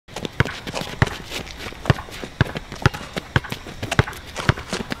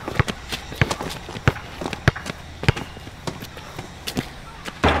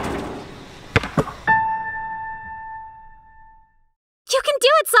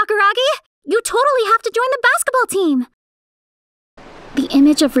Sakuragi! You totally have to join the basketball team! The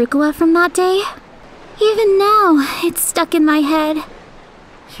image of Rukawa from that day, even now, it's stuck in my head.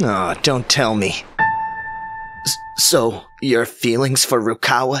 Aw, don't tell me. So, your feelings for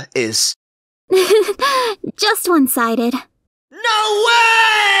Rukawa is... Just one-sided. No way!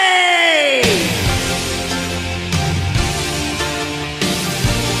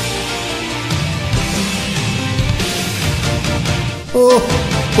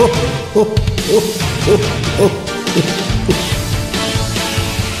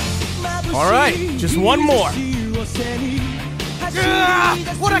 Alright, just one more.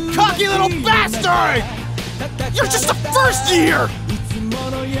 What a cocky little bastard! You're just a first year!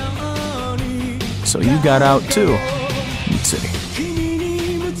 So you got out too,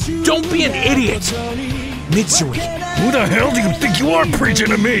 MITSUI. Don't be an idiot! MITSUI, Who the hell do you think you are preaching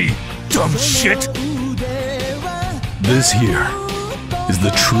to me? Dumb shit! This here is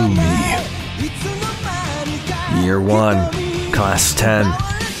the true me. Year 1, Class 10.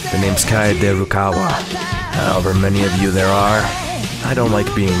 The name's KAEDE Rukawa. However many of you there are, I don't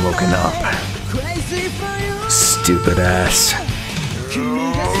like being woken up. Stupid ass.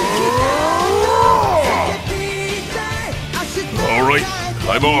 Alright,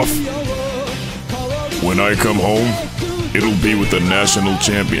 I'm off. When I come home, it'll be with the National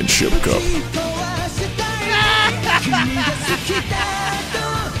Championship Cup.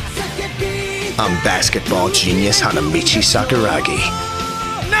 I'm basketball genius Hanamichi Sakuragi.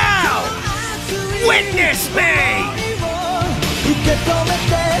 now! Witness me!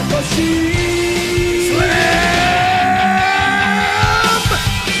 Slay!